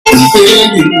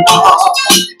anymore.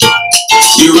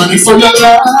 You're running for your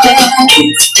life.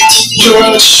 You're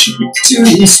a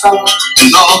shooting star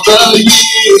in all the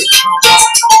years.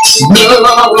 No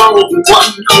one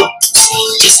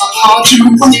knows just how hard you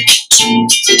work.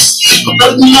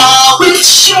 But now it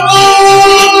shows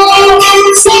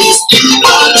in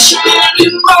one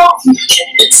shining moment.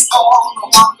 It's all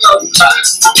on the line.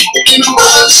 In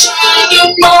one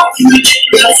shining moment,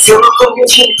 that's all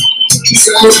time.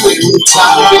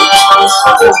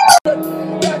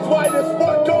 That's why this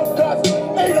sport coat costs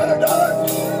 $800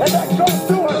 and that costs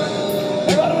 $200.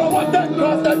 If I don't know what that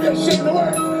costs, I'd be ashamed to wear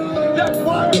it. That's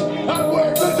why I'm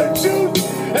wearing lizard shoes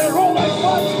and roll like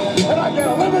butts, and I get a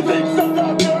limousine stuck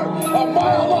out there a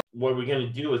mile long. What we're going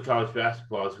to do with college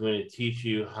basketball is we're going to teach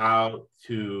you how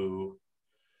to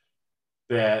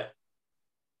bet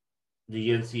the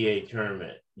NCAA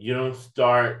tournament. You don't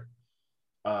start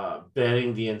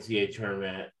betting the NCAA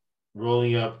tournament,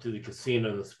 rolling up to the casino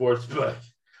and the sports book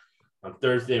on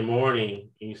Thursday morning,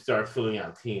 and you start filling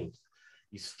out teams.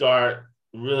 You start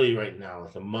really right now,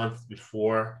 like a month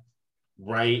before,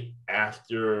 right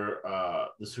after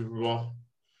the Super Bowl.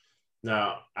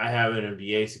 Now, I have an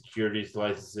MBA, securities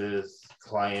licenses,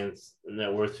 clients,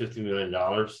 net worth $50 million.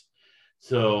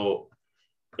 So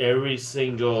every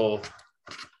single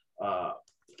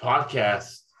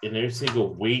podcast and every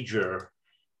single wager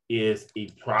is a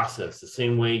process. The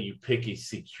same way you pick a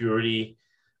security,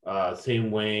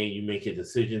 same way you make a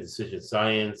decision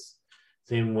science,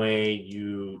 same way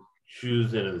you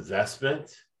choose an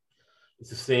investment. It's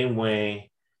the same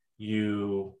way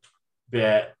you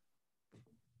bet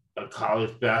a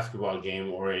college basketball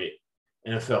game or a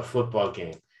NFL football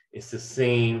game. It's the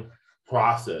same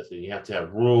process, and you have to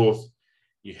have rules.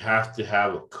 You have to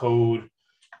have a code.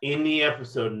 In the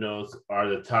episode notes are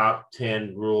the top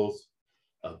 10 rules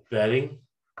of betting.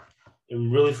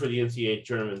 And really for the NCAA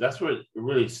tournament, that's where it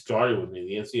really started with me.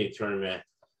 The NCAA tournament,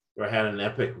 where I had an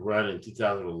epic run in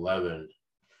 2011,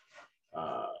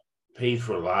 paid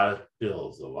for a lot of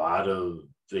bills, a lot of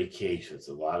vacations,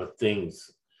 a lot of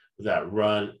things with that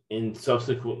run, and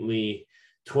subsequently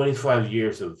 25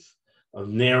 years of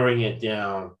narrowing it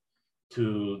down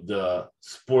to the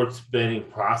sports betting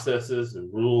processes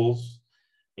and rules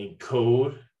and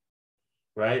code,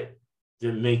 right,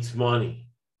 that makes money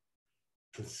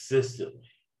consistently,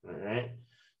 all right?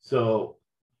 So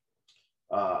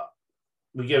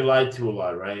we get lied to a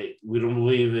lot, right? We don't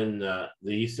believe in the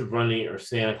Easter Bunny or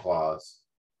Santa Claus.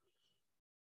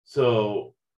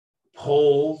 So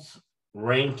polls,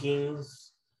 rankings,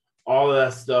 all of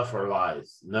that stuff are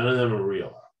lies. None of them are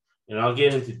real. And I'll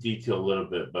get into detail a little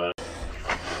bit, but...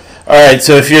 All right,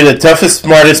 so if you're the toughest,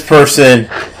 smartest person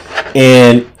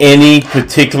in any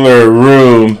particular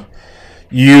room,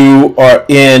 you are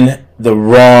in the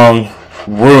wrong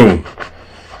room.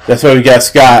 That's why we got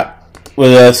Scott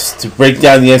with us to break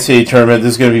down the NCAA tournament.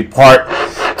 This is going to be part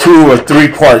 2 or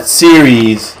 3-part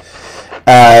series.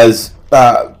 As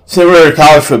similar to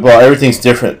college football, everything's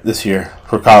different this year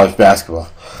for college basketball.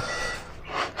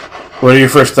 What are your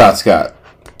first thoughts, Scott?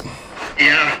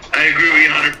 Yeah, I agree with you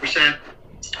 100%.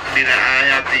 I mean, I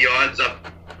have the odds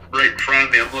up right in front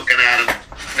of me. I'm looking at them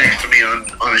next to me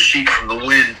on a sheet from the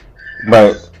Win.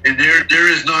 Right. And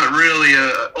there is not really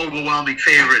a overwhelming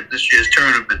favorite this year's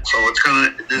tournament. So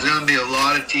there's gonna be a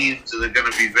lot of teams that are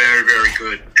gonna be very, very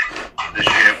good this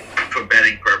year for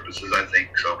betting purposes, I think.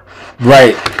 So.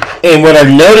 Right. And what I've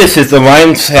noticed is the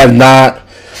lines have not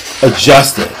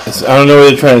adjusted. I don't know what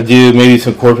they're trying to do. Maybe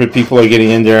some corporate people are getting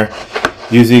in there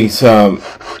using some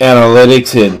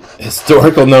analytics and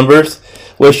historical numbers,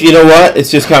 which, you know what? It's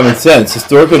just common sense.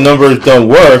 Historical numbers don't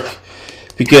work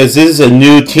because this is a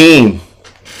new team.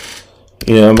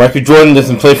 You know, Michael Jordan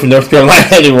doesn't play for North Carolina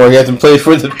anymore. He hasn't played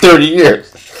for them 30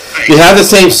 years. You have the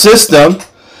same system,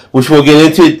 which we'll get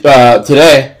into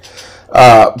today,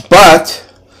 but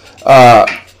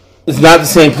it's not the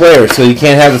same players, so you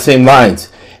can't have the same lines.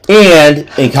 And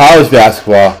in college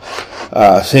basketball,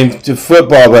 same to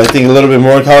football, but I think a little bit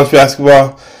more in college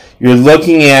basketball, you're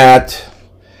looking at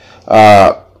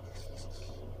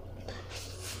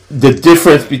the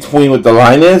difference between what the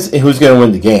line is and who's going to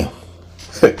win the game.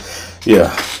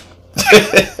 Yeah.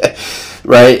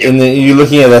 Right? And then you're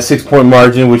looking at that 6-point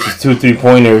margin, which is 2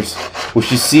 3-pointers,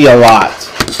 which you see a lot,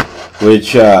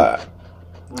 which I've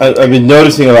been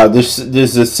noticing a lot. There's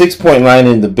a 6-point line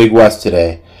in the Big West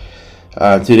today.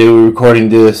 Today we're recording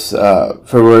this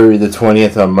February the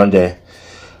 20th on Monday.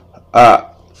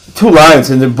 2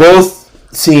 lines, and they both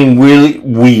seem really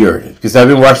weird because I've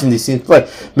been watching these teams play.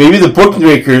 Maybe the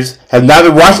bookmakers have not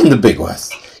been watching the Big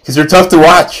West because they're tough to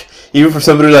watch, even for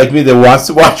somebody like me that wants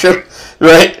to watch them,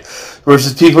 right?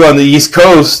 versus people on the East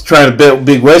Coast trying to build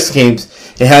big West games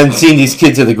and hadn't seen these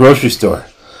kids at the grocery store,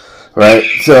 right?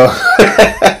 So,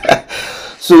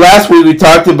 so last week we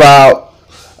talked about,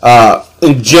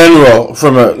 in general,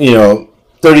 from a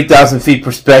 30,000 feet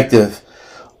perspective,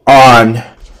 on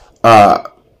how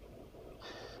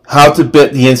to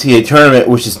bet the NCAA tournament,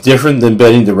 which is different than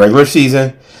betting the regular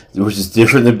season, which is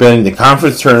different than betting the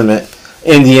conference tournament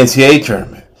and the NCAA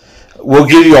tournament. We'll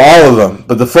give you all of them,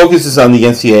 but the focus is on the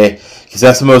NCAA because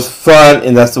that's the most fun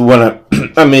and that's the one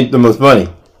I made the most money.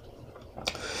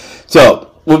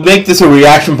 So we'll make this a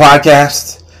reaction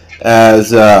podcast,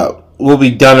 as we'll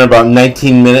be done in about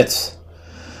 19 minutes.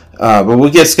 But we'll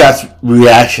get Scott's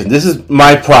reaction. This is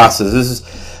my process. This is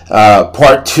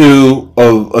part 2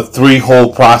 of a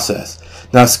 3-hole process.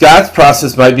 Now, Scott's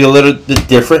process might be a little bit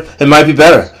different. It might be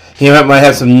better. He might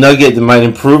have some nugget that might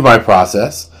improve my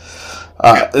process.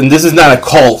 And this is not a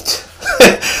cult.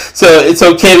 So it's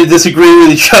okay to disagree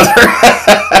with each other.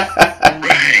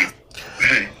 Right.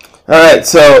 All right,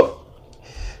 so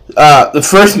the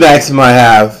first maxim I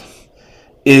have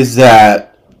is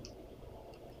that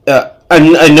I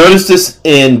noticed this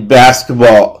in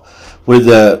basketball with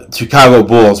the Chicago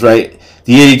Bulls, right?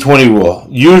 The 80-20 rule.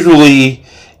 Usually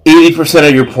 80%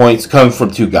 of your points come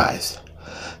from 2 guys.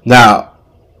 Now,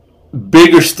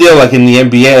 bigger still, like in the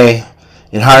NBA,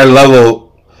 in higher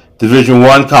level Division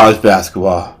I college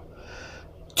basketball,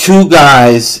 2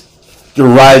 guys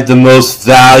derive the most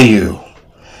value.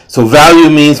 So value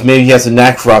means maybe he has a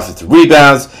knack for offensive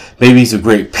rebounds, maybe he's a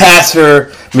great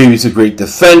passer, maybe he's a great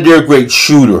defender, great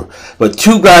shooter. But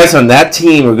 2 guys on that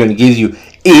team are going to give you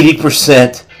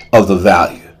 80% of the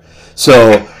value.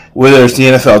 So whether it's the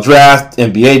NFL draft,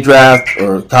 NBA draft,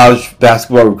 or college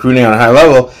basketball recruiting on a high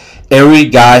level, every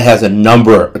guy has a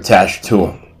number attached to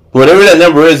him. Whatever that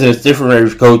number is, and it's different for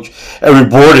every coach, every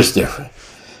board is different.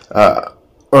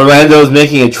 Orlando is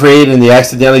making a trade and they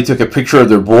accidentally took a picture of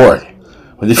their board.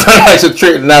 When they found out it's a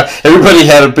trade, now everybody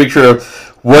had a picture of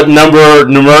what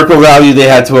numerical value they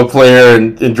had to a player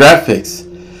and draft picks.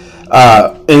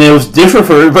 And it was different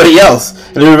for everybody else.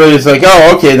 And everybody was like,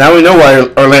 oh, okay, now we know why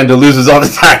Orlando loses all the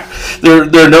time.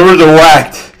 Their numbers are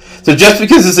whacked. So just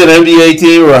because it's an NBA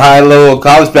team or a high-level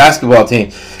college basketball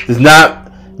team does not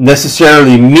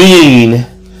necessarily mean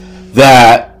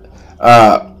that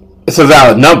it's a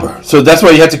valid number. So that's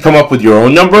why you have to come up with your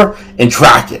own number and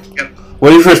track it. Yep.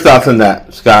 What are your first thoughts on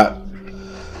that, Scott?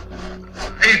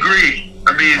 I agree.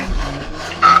 I mean,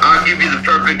 I'll give you the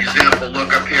perfect example.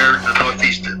 Look up here in the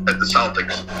Northeast at the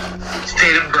Celtics. It's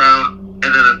Tatum, Brown, and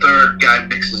then a third guy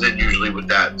mixes in usually with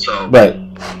that. So Right.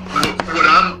 what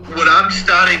I'm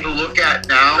starting to look at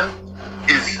now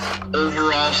is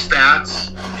overall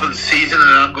stats for the season, and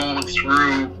I'm going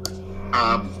through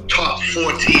top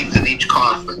 4 teams in each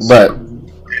conference. Right.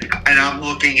 And I'm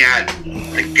looking at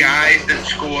the guys that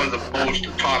score the most,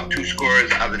 the top 2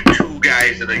 scorers are the 2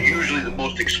 guys that are usually the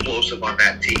most explosive on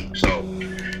that team. So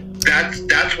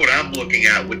that's what I'm looking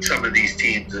at with some of these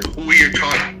teams. Who are your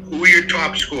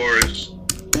top scorers?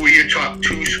 Who are your top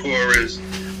 2 scorers?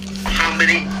 How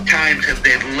many times have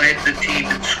they led the team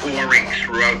in scoring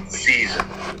throughout the season?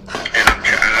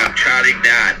 And I'm charting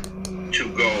that to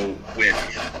go with,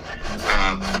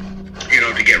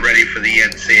 to get ready for the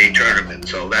NCAA tournament.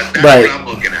 So that's Right. what I'm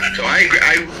looking at. So I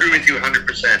agree with you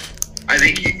 100%. I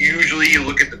think usually you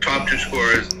look at the top 2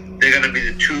 scorers, they're going to be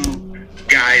the 2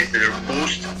 guys that are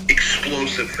most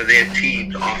explosive for their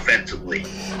teams offensively.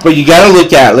 But you got to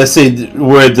look at, let's say,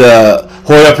 we're the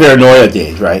Hoya Paranoia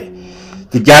days, right?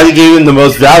 The guy that gave him the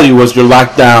most value was your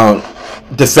lockdown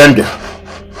defender.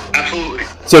 Absolutely.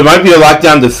 So it might be a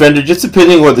lockdown defender, just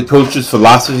depending on what the coach's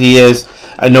philosophy is.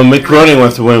 I know Mick Cronin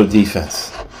wants to win with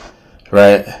defense,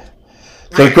 right?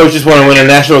 Some coaches want to win a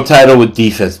national title with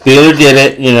defense. Baylor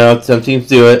did it, some teams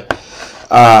do it.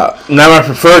 Not my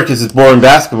preferred because it's boring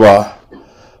basketball.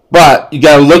 But you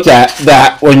got to look at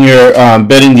that when you're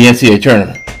betting the NCAA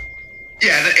tournament.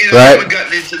 Yeah, and Right. I haven't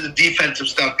gotten into the defensive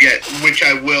stuff yet, which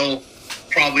I will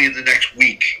probably in the next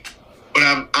week. But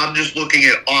I'm just looking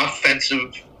at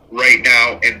offensive right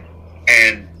now, and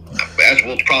as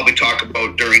we'll probably talk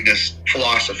about during this,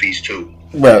 philosophies too,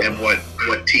 Right. and what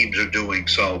teams are doing.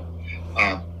 So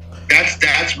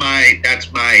that's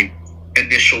my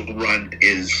initial run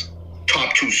is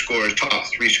top 2 scorers, top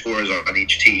 3 scorers on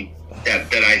each team that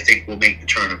I think will make the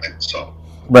tournament. So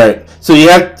Right. So you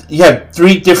have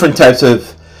 3 different types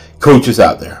of coaches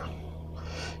out there.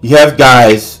 You have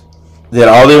guys that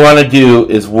all they want to do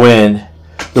is win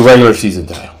the regular season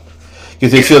title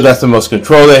because they feel that's the most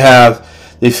control they have.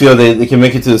 They feel they can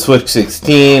make it to the Sweet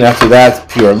 16. After that,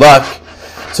 it's pure luck.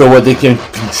 So what they can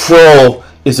control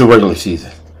is the regular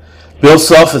season. Bill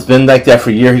Self has been like that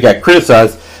for years. He got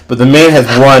criticized, but the man has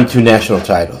won 2 national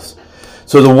titles.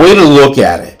 So the way to look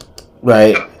at it,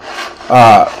 right?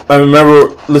 I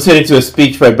remember listening to a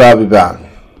speech by Bobby Bowden.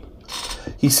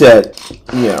 He said,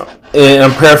 and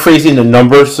I'm paraphrasing the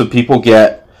numbers so people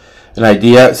get an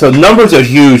idea. So numbers are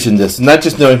huge in this, not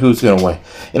just knowing who's going to win.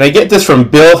 And I get this from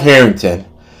Bill Harrington,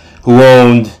 who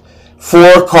owned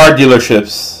 4 car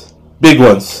dealerships, big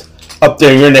ones, up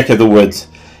there in your neck of the woods,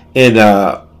 in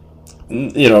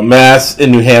Mass,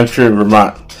 in New Hampshire, and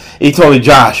Vermont. He told me,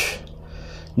 Josh,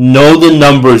 know the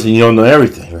numbers and you don't know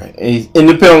everything, right? And he's an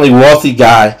independently wealthy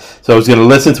guy, so I was going to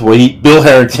listen to what Bill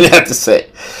Harrington had to say.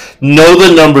 Know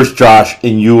the numbers, Josh,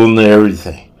 and you will know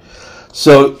everything.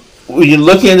 So when you're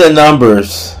looking at the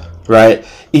numbers, right,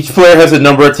 each player has a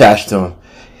number attached to him.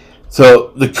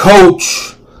 So the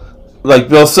coach, like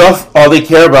Bill Self, all they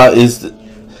care about is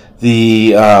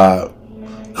the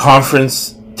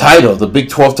conference title, the Big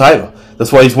 12 title.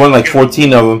 That's why he's won like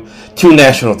 14 of them, 2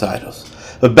 national titles.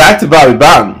 But back to Bobby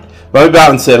Bowden. Bobby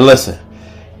Bowden said, listen,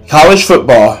 college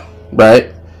football,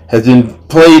 right, has been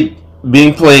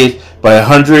being played by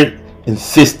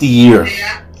 150 years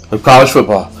of college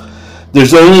football.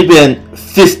 There's only been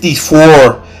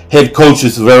 54 head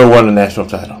coaches who've ever won a national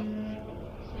title.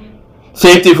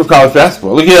 Same thing for college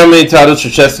basketball. Look at how many titles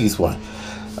Krzyzewski's won.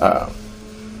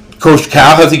 Coach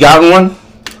Cal, has he gotten one?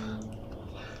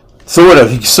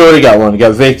 He sort of got one. He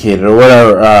got vacated or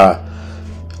whatever.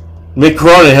 Mick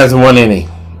Cronin hasn't won any.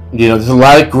 There's a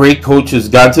lot of great coaches.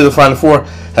 Got to the Final Four,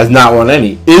 has not won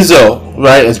any. Izzo,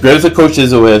 right, as great as a coach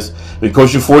Izzo is, been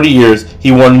coaching 40 years,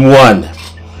 he won 1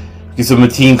 because of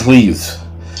Mateen Cleaves.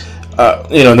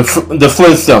 The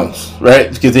Flintstones, right,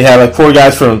 because they had like 4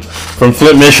 guys from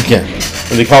Flint, Michigan,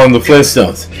 and they call them the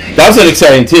Flintstones. That was an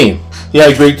exciting team. He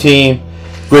had a great team,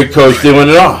 great coach, they won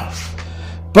it all.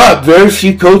 But very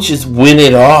few coaches win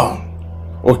it all,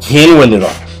 or can win it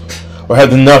all, or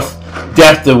have enough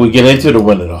depth that we get into to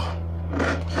win it all.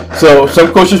 So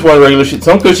some coaches want a regular season.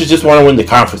 Some coaches just want to win the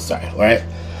conference title, right?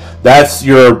 That's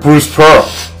your Bruce Pearl.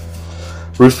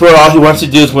 Bruce Pearl, all he wants to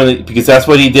do is win it because that's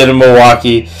what he did in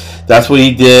Milwaukee. That's what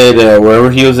he did wherever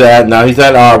he was at. Now he's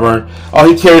at Auburn. All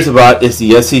he cares about is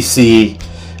the SEC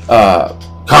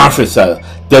conference title.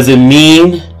 Does it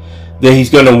mean that he's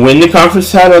going to win the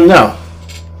conference title? No.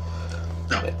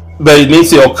 But it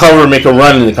means he'll cover and make a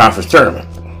run in the conference tournament.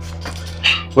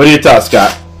 What are your thoughts,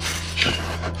 Scott?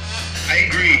 I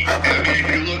agree. I mean,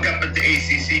 if you look up at the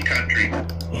ACC country,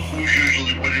 who's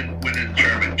usually winning the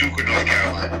tournament? Duke or North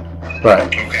Carolina. Right.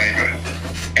 Okay.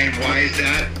 And why is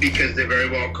that? Because they're very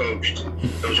well coached.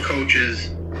 Those coaches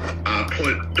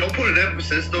don't put an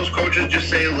emphasis. Those coaches just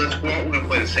say, let's go out. We're going to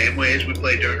play the same way as we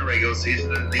play during the regular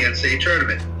season and in the NCAA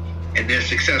tournament. And they're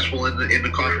successful in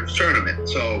the conference tournament.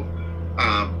 So,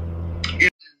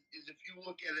 if you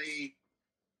look at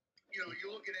you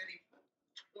look at any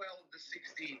 12 to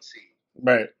 16 seed.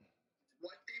 Right.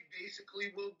 What they basically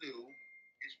will do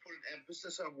is put an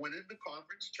emphasis on winning the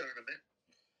conference tournament,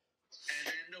 and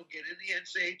then they'll get in the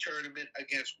NCAA tournament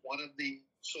against one of the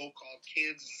so-called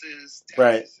Kansases,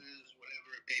 Texases, whatever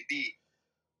it may be.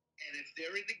 And if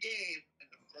they're in the game and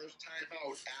the first time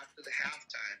out after the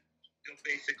halftime, they'll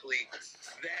basically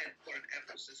then put an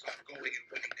emphasis on going and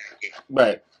winning that game.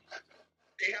 Right.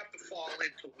 They have to fall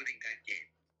into winning that game.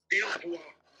 They don't go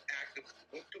out and actively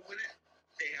look to win it.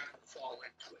 They have to fall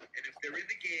into it. And if they're in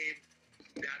the game,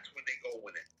 that's when they go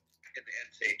win it in the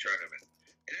NCAA tournament.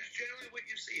 And that's generally what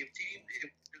you see. If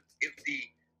the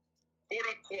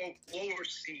quote-unquote lower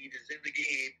seed is in the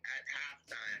game at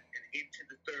halftime and into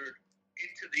the third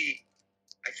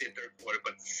quarter,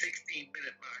 but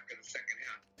 16-minute mark in the second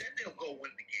half, then they'll go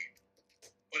win the game.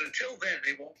 But until then,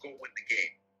 they won't go win the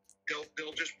game.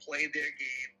 They'll just play their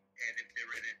game, and if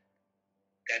they're in it,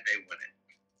 then they win it.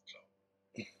 So.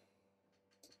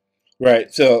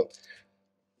 Right. So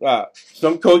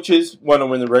some coaches want to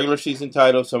win the regular season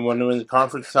title. Some want to win the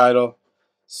conference title.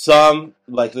 Some,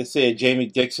 like let's say Jamie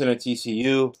Dixon at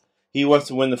TCU, he wants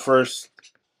to win the first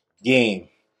game.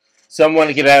 Some want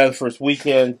to get out of the first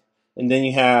weekend. And then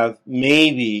you have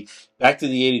maybe back to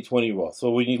the 80-20 rule.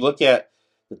 So when you look at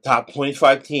the top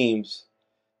 25 teams,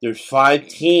 there's 5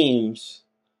 teams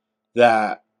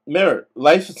that, remember,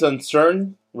 life is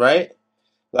uncertain, right?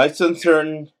 Life's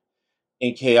uncertain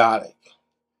and chaotic.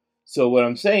 So what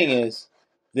I'm saying is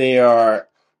they are,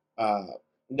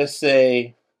 let's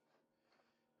say,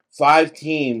 5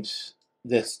 teams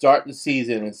that start the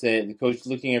season and say, the coach is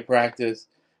looking at practice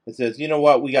and says, you know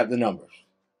what, we got the numbers.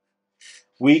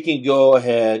 We can go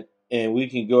ahead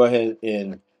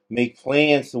and make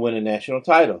plans to win a national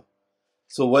title.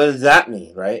 So what does that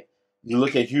mean, right? You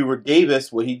look at Hubert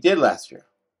Davis, what he did last year.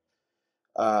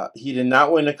 He did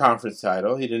not win the conference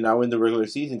title. He did not win the regular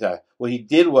season title. What he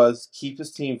did was keep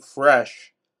his team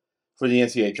fresh for the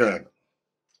NCAA tournament.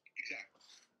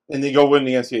 And then go win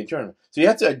the NCAA tournament. So you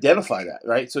have to identify that,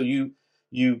 right? So you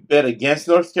bet against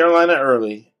North Carolina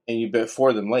early, and you bet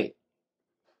for them late.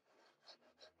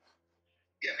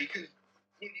 Yeah, because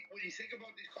when you think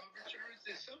about these conference tournaments,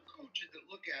 there's some coaches that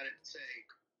look at it and say,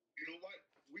 you know what,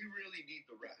 we really need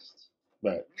the rest.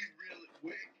 Right.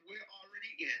 We're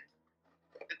already in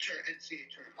the NCAA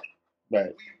tournament.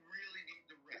 Right. We really need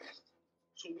the rest.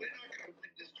 So we're not going to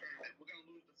win this tournament. We're going to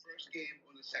lose the first game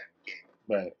or the second game.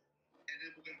 Right. And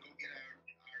then we're going to go get our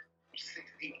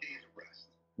 6-8 days of rest.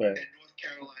 Right. And North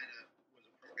Carolina was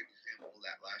a perfect example of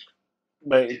that last year.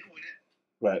 Right. They didn't win it.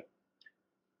 Right.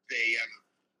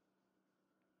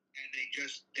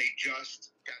 They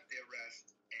just got their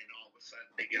rest, and all of a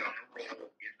sudden they get on a roll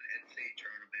in the NCAA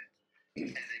tournament,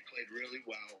 and they played really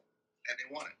well, and they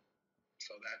won it.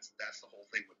 So that's the whole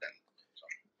thing with them. So.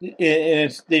 And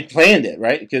they planned it,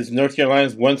 right? Because North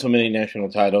Carolina's won so many national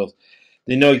titles.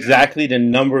 They know exactly the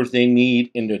numbers they need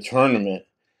in the tournament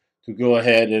to go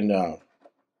ahead and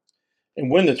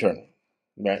win the tournament,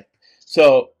 right?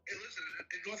 So, hey, listen,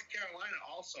 in North Carolina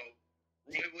also,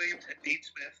 Roy Williams had Dean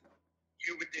Smith,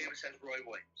 Hubert Davis has Roy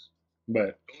Williams.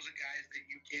 right. Those are guys that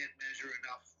you can't measure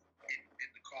enough in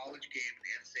the college game, in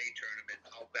the NCAA tournament,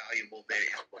 how valuable their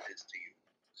input is to you.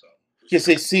 So, Because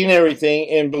they've seen everything,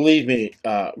 and believe me,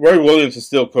 Roy Williams is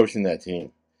still coaching that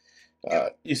team.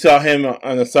 You saw him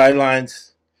on the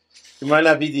sidelines. He might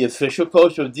not be the official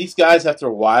coach, but these guys, after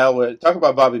a while, talk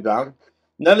about Bobby Bowden,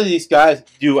 none of these guys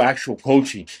do actual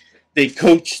coaching. They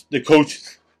coach the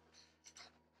coaches,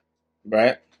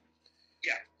 right?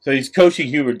 yeah. So he's coaching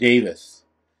Hubert Davis.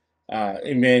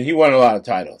 And man, he won a lot of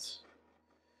titles.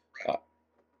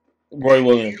 Roy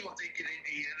Williams. You don't think in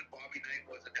Indiana, Bobby Knight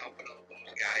wasn't helping out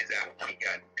those guys after he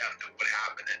got down to what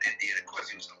happened in Indiana? Of course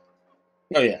he was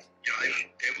helping. Oh, yeah. You know,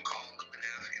 they were calling him and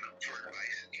asking him for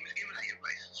advice, and he was giving the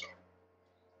advice. So.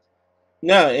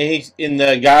 No, and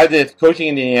the guy that's coaching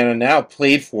Indiana now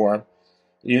played for him,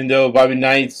 even though Bobby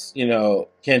Knight's,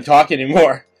 can't talk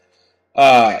anymore.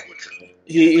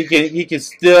 He can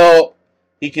still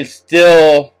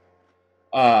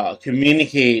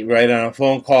communicate right on a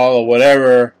phone call or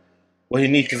whatever what he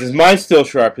needs, because his mind's still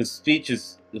sharp. His speech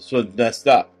is sort of messed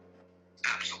up.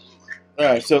 Absolutely. All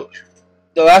right, so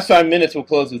the last 5 minutes we'll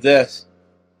close with this.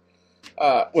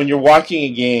 When you're watching a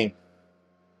game,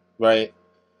 right?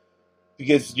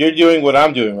 Because you're doing what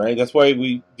I'm doing, right? That's why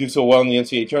we do so well in the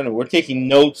NCAA tournament. We're taking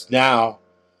notes now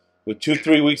with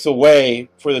 2-3 weeks away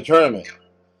for the tournament.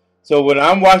 So when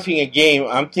I'm watching a game,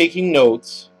 I'm taking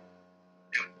notes,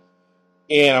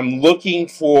 and I'm looking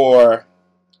for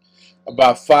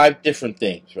about 5 different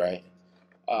things, right?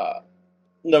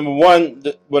 Number one,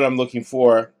 what I'm looking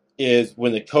for is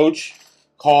when the coach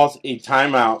calls a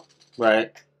timeout,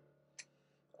 right?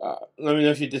 Let me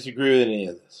know if you disagree with any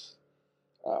of this.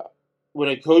 When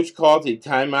a coach calls a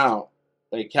timeout,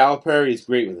 like Calipari is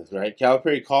great with this, right?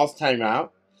 Calipari calls timeout,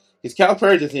 because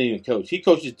Calipari doesn't even coach. He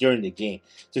coaches during the game.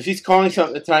 So if he's calling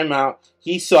something a timeout,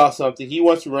 he saw something, he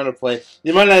wants to run a play,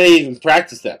 they might not even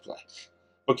practice that play.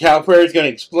 But Calipari is going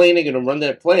to explain it, going to run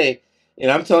that play,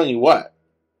 and I'm telling you what,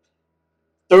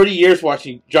 30 years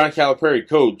watching John Calipari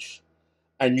coach,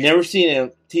 I've never seen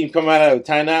a team come out of a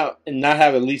timeout and not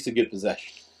have at least a good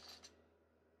possession.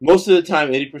 Most of the time,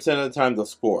 80% of the time, they'll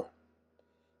score.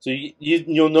 So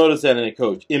you'll notice that in a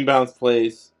coach. Inbounds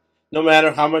plays, no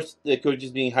matter how much the coach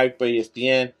is being hyped by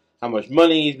ESPN, how much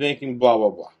money he's making, blah, blah,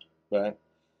 blah. Right?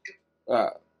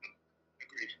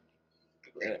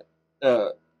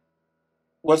 Agreed.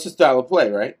 What's the style of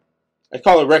play, right? I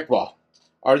call it rec ball.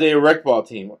 Are they a rec ball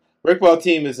team? Rec ball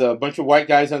team is a bunch of white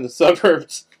guys on the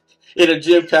suburbs in a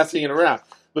gym passing it around.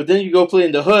 But then you go play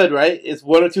in the hood, right? It's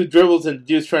 1 or 2 dribbles and the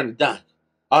dude's trying to dunk.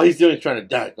 All he's doing is trying to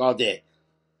dunk all day.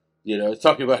 He's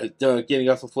talking about his dunk, getting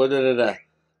off the floor,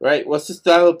 right? What's the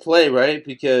style of play, right?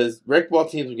 Because rec ball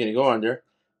teams are going to go under,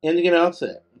 and they're going to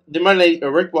upset. They might not,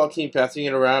 a rec ball team passing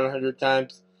it around 100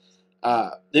 times.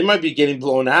 They might be getting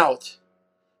blown out,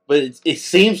 but it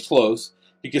seems close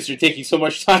because you're taking so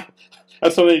much time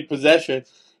on so many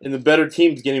possessions, and the better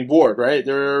team's getting bored, right?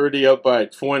 They're already up by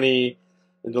 20,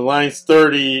 and the line's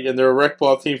 30, and they're a rec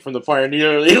ball team from the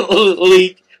Pioneer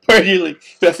League,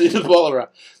 passing the ball around.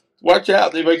 Watch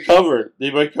out, they might cover.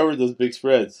 They might cover those big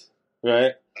spreads,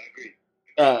 right? I agree.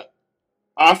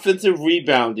 Offensive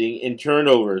rebounding and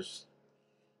turnovers,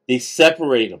 they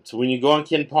separate them. So when you go on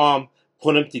Ken Palm,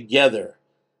 put them together,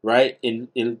 right?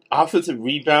 In offensive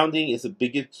rebounding is the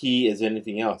biggest key as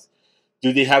anything else.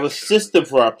 Do they have a system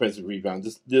for offensive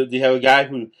rebounds? Do they have a guy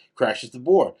who crashes the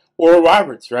board? Oral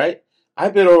Roberts, right? I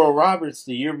bet Oral Roberts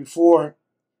the year before,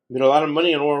 made a lot of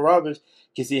money on Oral Roberts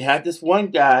because he had this one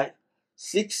guy,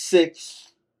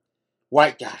 6'6",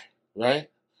 white guy, right?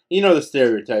 You know the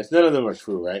stereotypes. None of them are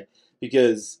true, right?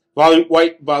 Because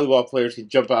white volleyball players can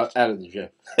jump out of the gym.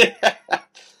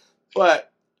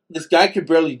 But this guy could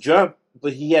barely jump,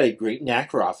 but he had a great knack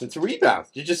for offensive rebounds.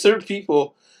 There's just certain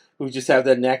people who just have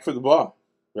that knack for the ball,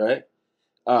 right?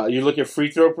 You look at free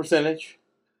throw percentage,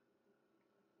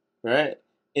 right?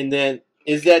 And then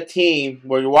is that team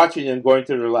where you're watching them going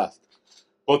to their left?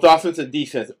 Both offense and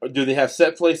defense, or do they have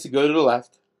set plays to go to the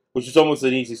left, which is almost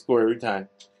an easy score every time?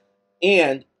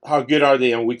 And how good are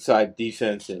they on weak side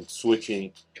defense and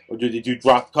switching? Or do they do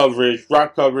drop coverage?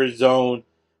 Drop coverage zone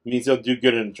means they'll do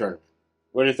good in the tournament.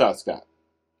 What are your thoughts, Scott?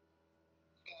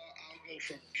 I'll go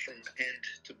from end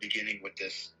to beginning with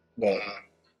this. Right. What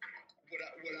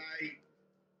I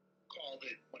called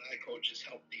it when I coach is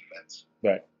help defense.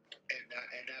 Right.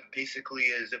 And that basically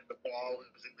is if the ball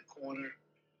is in the corner,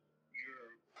 your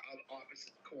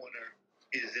opposite corner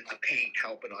is in the paint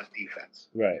helping on defense.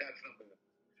 Right. That's number one.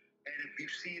 And if you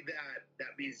see that,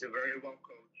 that means they're very well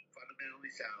coached,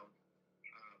 fundamentally sound,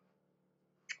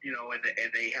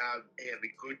 and they have a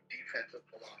good defensive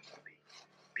philosophy.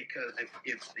 Because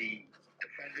if the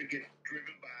defender gets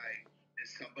driven by,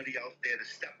 there's somebody else there to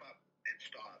step up and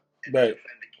stop and Right.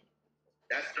 defend the key.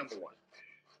 That's number one.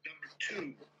 Number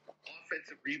two,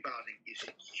 offensive rebounding is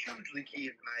hugely key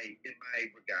in my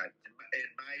regard. And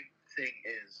my thing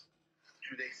is,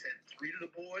 do they send 3 to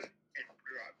the board and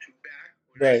drop 2 back,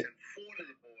 or do Right. they send 4 to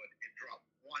the board and drop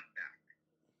 1 back?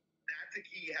 That's a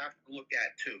key you have to look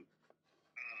at too.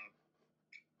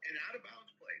 And out of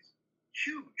bounds plays,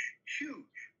 huge.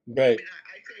 Right.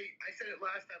 I mean, I said it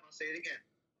last time. I'll say it again.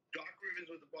 Doc Rivers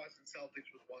with the Boston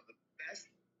Celtics was one of the best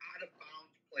out of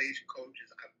bounds plays coaches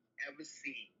I've ever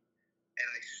seen, and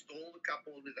I stole a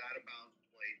couple of his out of bounds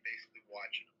plays basically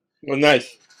watching him. Well,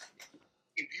 nice.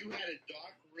 If you had a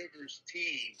Doc Rivers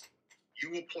team,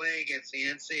 you were playing against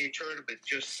the NCAA tournament,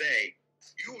 just say,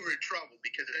 you were in trouble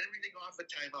because everything off a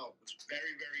timeout was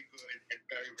very, very good and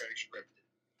very, very scripted.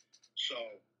 So,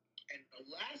 and the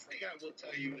last thing I will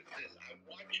tell you is this. I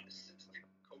watch assistant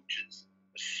coaches,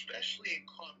 especially in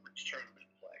conference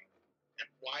tournament play. And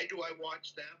why do I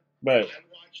watch them? Right. I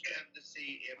watch them to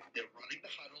see if they're running the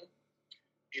huddle,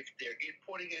 if they're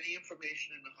inputting any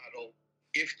information in the huddle,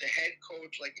 if the head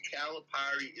coach, like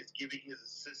Calipari, is giving his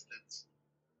assistants,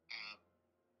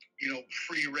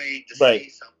 free reign to Right. say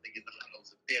something in the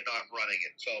huddles if they're not running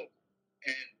it. So,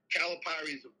 and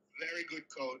Calipari is a very good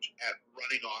coach at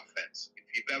running offense. If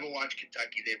you've ever watched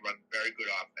Kentucky, they run very good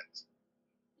offense.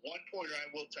 One pointer I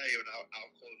will tell you, and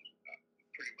I'll close,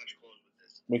 pretty much close with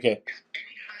this. Okay. Is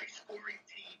any high-scoring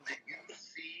team that you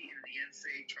see in the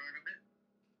NCAA tournament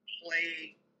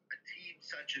playing a team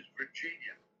such as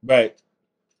Virginia, Right.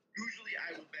 usually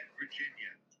I will bet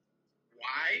Virginia.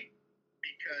 Why?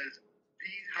 Because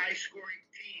these high-scoring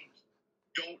teams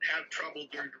don't have trouble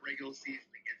during the regular season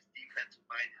against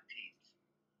defensive-minded teams.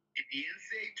 In the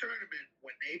NCAA tournament,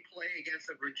 when they play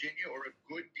against a Virginia or a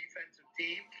good defensive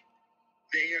team,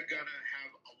 they are going to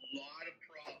have a lot of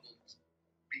problems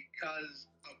because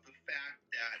of the fact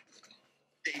that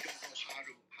they don't know how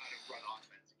to run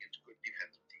offense against good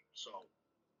defensive teams. So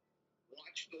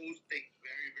watch those things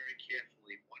very, very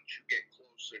carefully once you get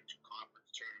closer to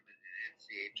conference tournament and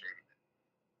NCAA tournament.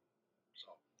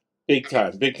 So Big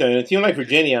time. And a team like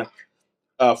Virginia,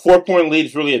 4-point lead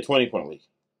is really a 20-point lead.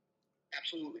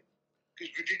 absolutely,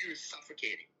 because Virginia is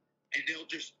suffocating, and they'll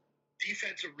just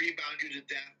defensive rebound you to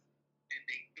death, and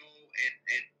they know,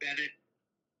 and Bennett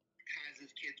has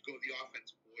his kids go the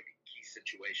offensive board in key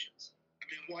situations. I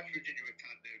mean, I've watched Virginia a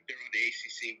ton. They're on the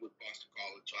ACC with Boston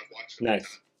College, so I've watched them Nice. a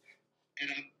ton. And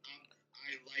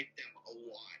I like them a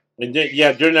lot. And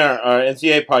during our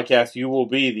NCAA podcast, you will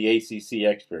be the ACC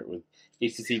expert when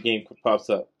ACC game pops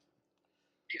up.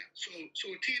 Yeah, so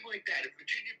a team like that, if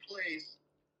Virginia plays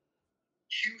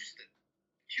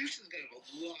Houston's going to have a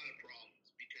lot of problems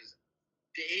because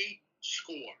they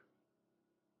score,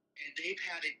 and they've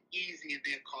had it easy in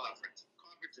their conference. The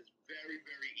conference is very,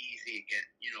 very easy again,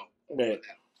 for Right.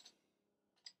 them.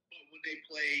 But when they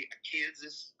play a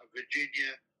Kansas, a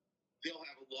Virginia, they'll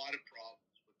have a lot of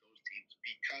problems with those teams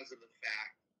because of the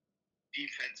fact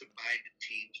defensive-minded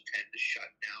teams tend to shut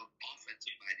down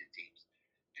offensive-minded teams.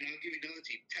 And I'll give you another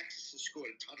team. Texas has scored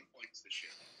a ton of points this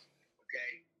year.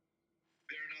 Okay?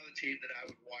 They're another team that I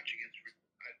would watch against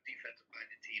a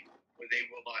defensive-minded team where they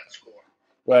will not score.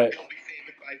 Right. They'll be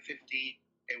favored by 15.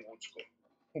 They won't score.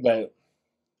 Right.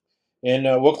 And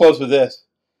we'll close with this.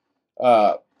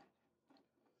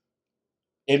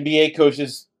 NBA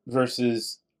coaches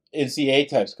versus NCAA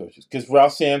types coaches. Because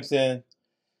Ralph Sampson,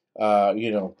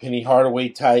 Penny Hardaway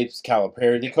types,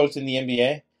 Calipari, they coach in the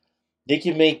NBA. They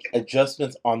can make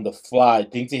adjustments on the fly,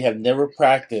 things they have never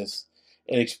practiced,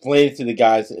 and explain it to the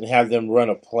guys and have them run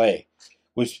a play,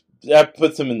 which that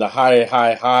puts them in the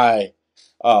high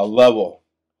level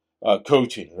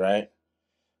coaching, right?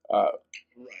 Right.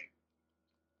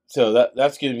 So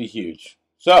that's going to be huge.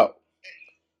 So,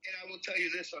 and I will tell you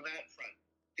this on that front: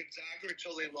 Gonzaga,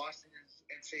 until they lost in the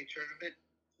NCAA tournament,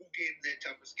 who gave their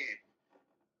toughest game?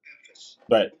 Memphis.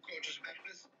 right. Who coaches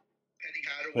Memphis? Penny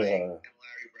Hardaway and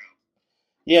Larry Brown.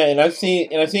 Yeah, and I've seen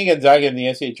Gonzaga in the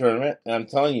NCAA tournament, and I'm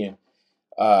telling you,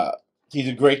 he's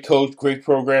a great coach, great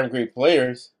program, great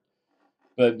players.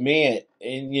 But man,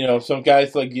 and some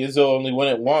guys like Izzo only won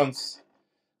it once.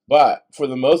 But for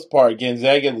the most part,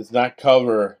 Gonzaga does not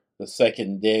cover the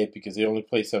second day because they only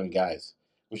play 7 guys,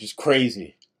 which is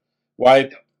crazy.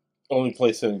 Why only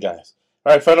play 7 guys?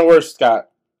 All right, final words, Scott.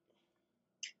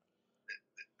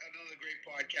 Another great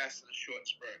podcast in a short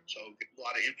spurt, so a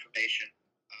lot of information.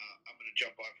 I'm going to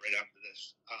jump off right after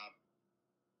this.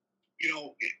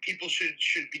 People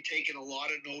should be taking a lot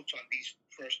of notes on these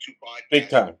first 2 podcasts. Big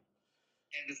time.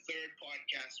 And the third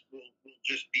podcast will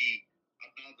just be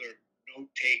another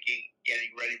note-taking, getting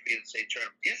ready for the NCAA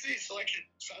tournament. The NCAA selection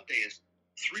Sunday is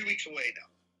 3 weeks away now,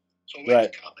 so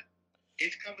it's coming.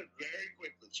 It's coming very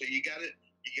quickly. So you gotta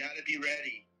be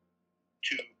ready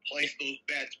to place those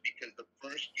bets because the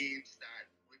first games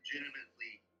start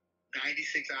legitimately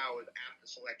 96 hours after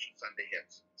selection Sunday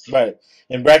hits. So right.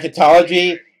 And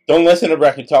bracketology, don't listen to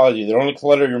bracketology. They're only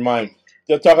clutter your mind.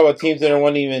 They'll talk about teams that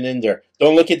aren't even in there.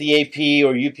 Don't look at the AP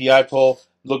or UPI poll.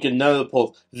 Look at none of the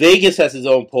polls. Vegas has its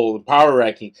own poll, the power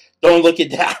ranking. Don't look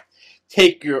at that.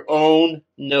 Take your own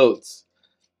notes.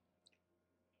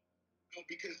 No,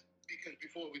 because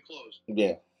before we close,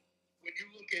 Yeah. when you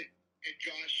look at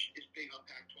Josh is big on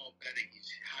Pac-12 betting, he's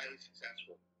highly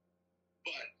successful.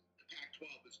 But the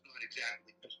Pac-12 is not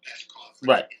exactly the best conference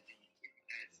Right. in the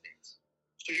United States.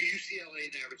 So UCLA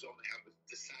and Arizona have a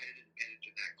decided advantage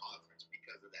in that conference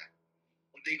because of that.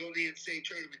 When they go to the NCAA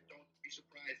tournament, don't be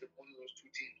surprised if one of those 2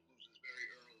 teams loses very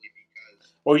early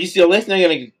because... Or UCLA's not going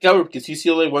to get covered because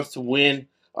UCLA wants to win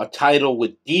a title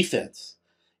with defense.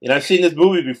 And I've seen this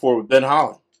movie before with Ben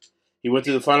Holland. He went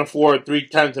to the Final Four 3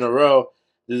 times in a row.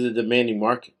 This is a demanding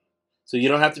market. So you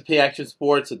don't have to pay Action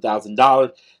Sports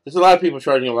 $1,000. There's a lot of people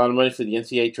charging a lot of money for the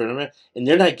NCAA tournament, and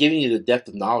they're not giving you the depth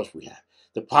of knowledge we have.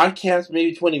 The podcast,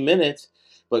 maybe 20 minutes,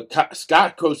 but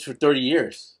Scott coached for 30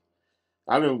 years.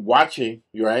 I've been watching,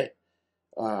 right?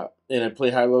 And I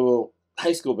played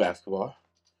high school basketball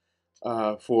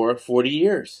for 40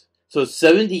 years. So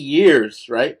 70 years,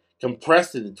 right?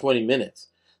 Compressed into 20 minutes.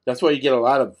 That's why you get a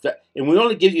lot of... And we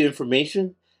only give you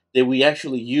information that we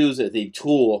actually use as a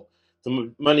tool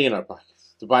to money in our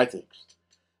pockets, to buy things.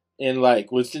 And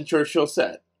like Winston Churchill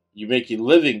said, you make your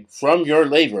living from your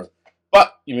labor,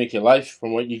 but you make your life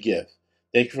from what you give.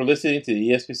 Thank you for listening to the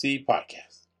ESPC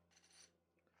podcast.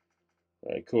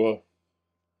 All right, cool.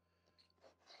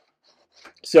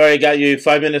 Sorry I got you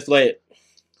 5 minutes late.